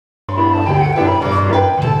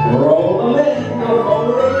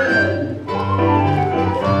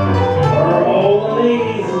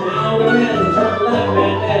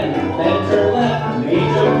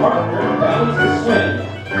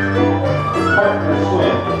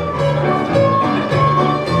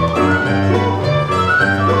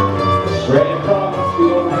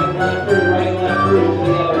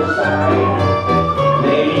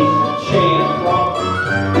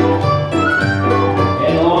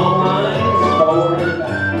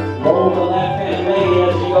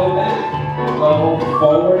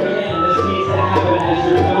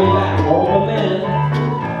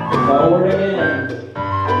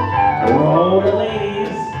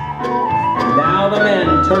Now the men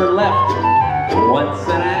turn left. Once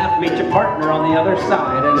and a half, meet your partner on the other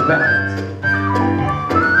side and balance.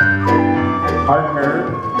 Partner,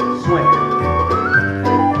 swing.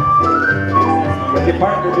 With your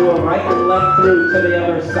partner, do a right and left through to the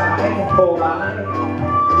other side. Pull line.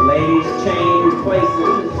 Ladies change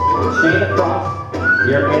places. Chain across.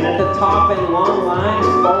 You're in at the top in long lines,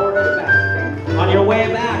 forward and back. On your way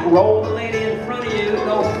back, roll the lady in front of you.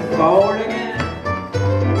 Go forward again.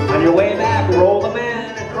 On your way back, roll the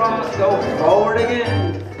man across. Go forward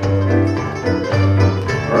again.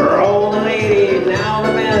 Roll the lady. Now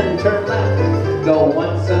the men turn left. Go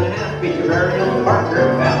once and a half. Meet your very own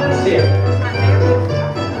partner. Balance here.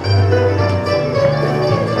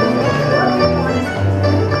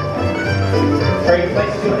 Trade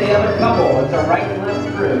places with the other couple. It's a right and left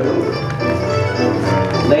through.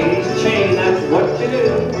 Ladies chain, that's what you do.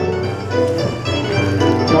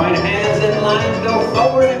 Join hands in lines, go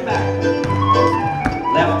forward and back.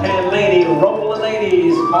 Left hand lady, roll the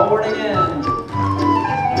ladies, forward again.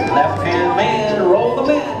 Left hand man, roll the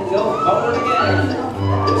men, go forward again.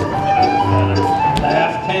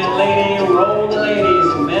 Left hand lady, roll the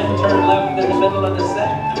ladies, men turn left in the middle of the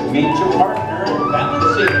set. Meet your partner and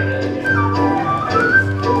balance here.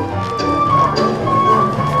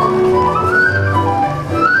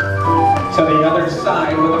 To the other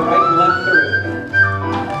side with a right and left through.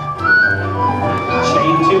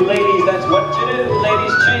 Chain two ladies, that's what you do.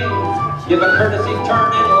 Ladies chain. Give a courtesy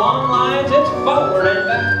turn in long lines, it's forward and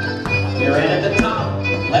back. You're in at the top.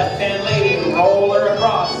 Left hand lady, roll her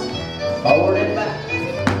across. Forward and back.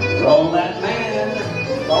 Roll that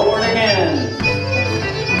man. Forward again.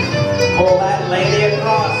 Pull that lady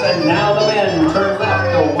across, and now the men turn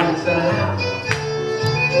left, go once and a half.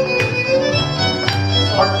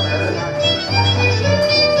 Partner.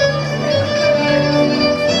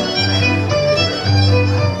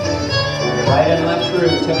 Right and left through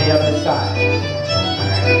to the other side.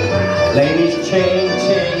 Ladies chain,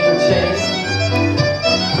 chain, chain.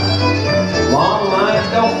 Long lines,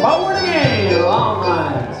 go forward again. Long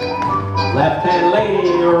lines. Left hand lady,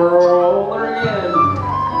 roll her again.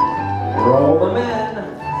 Roll them in.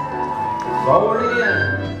 Forward again.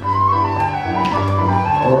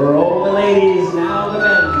 Roll the ladies, now the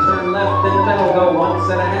men. Turn left in the middle, go once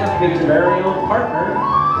and a half. Meet your very own partner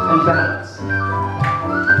and balance.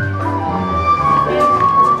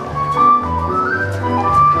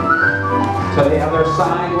 To the other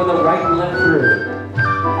side with a right and left through.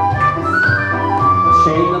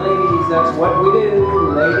 Chain the ladies, that's what we do.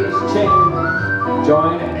 Ladies chain.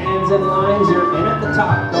 Join hands in lines, you're in at the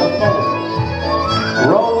top, go forward.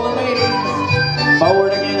 Roll the ladies,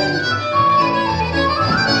 forward again.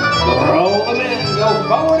 Roll the men, go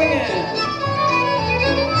forward again.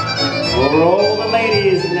 Roll the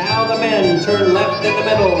ladies, now the men turn left in the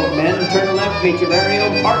middle. Men turn left, meet your very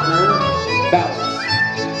own partner. Balance.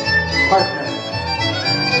 Partner.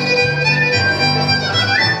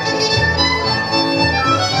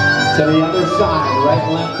 To the other side, right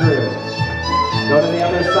and left through. Go to the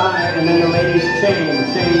other side, and then your ladies chain,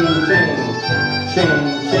 chain, chain, chain,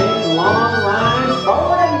 chain, long lines,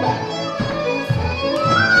 forward and back.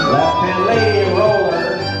 Left hand lady, roller,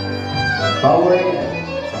 forward again.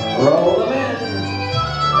 Roll them in.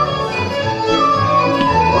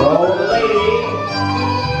 Roll the lady.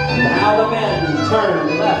 Now the men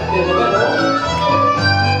turn left in the middle.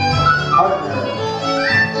 Partner.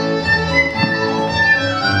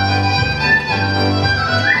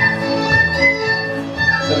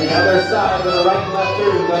 To the other side with a right and left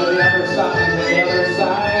through. Go to the other side. To the other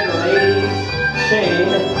side. Ladies, chain.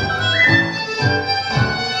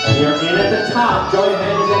 You're in at the top. Join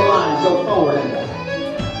hands in lines. Go forward and back.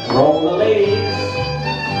 Roll the ladies.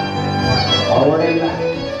 Forward and back.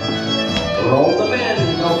 Roll the men.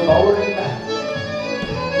 Go forward and back.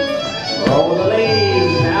 Roll the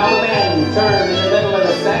ladies. Now the men turn in the middle of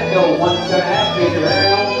the set. Go once and a half. Meet your very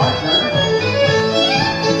own partner.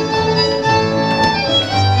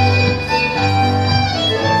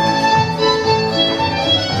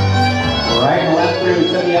 Right and left through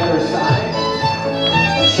to the other side.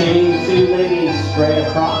 Chain two ladies straight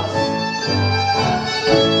across.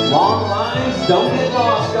 Long lines, don't get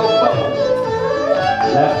lost, go forward.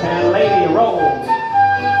 Left hand lady, roll.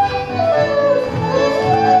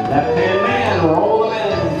 Left hand man, roll them in.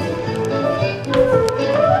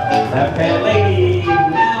 Left hand lady,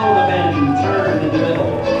 now the men turn in the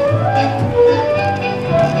middle.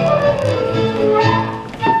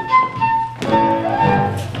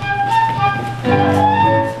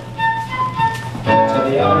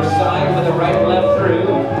 Other side with a right and left through.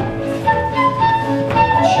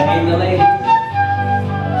 Chain the ladies.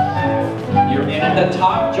 You're in at the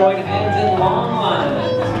top, join hands in long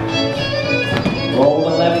lines. Roll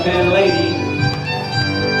the left-hand lady.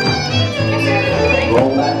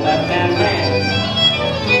 Roll that left-hand man.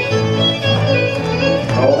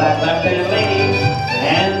 Roll that left-hand lady.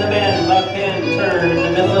 And the men, left-hand turn in the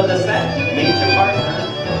middle of the set. Meet your partner.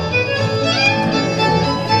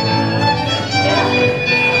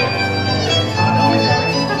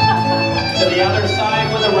 To the other side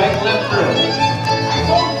with a right-left through.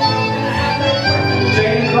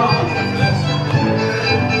 Chain across.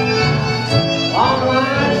 Long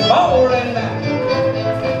lines, forward and back.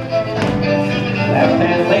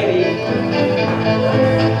 Left-hand lady.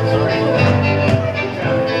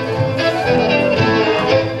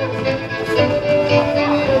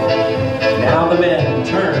 Now the men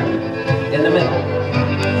turn in the middle.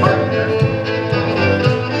 Partner.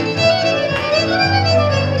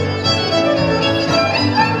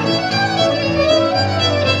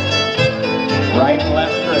 Right and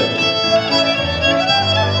left through.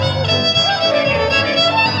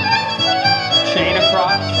 Chain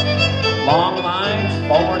across. Long lines,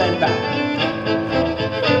 forward and back.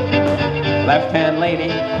 Left-hand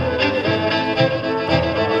lady.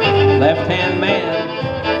 Left-hand man.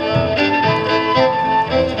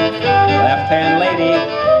 Left-hand lady.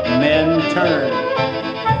 Men turn.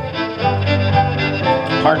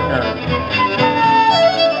 Partner.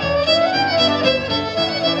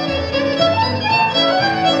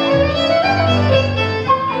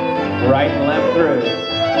 Right and left through.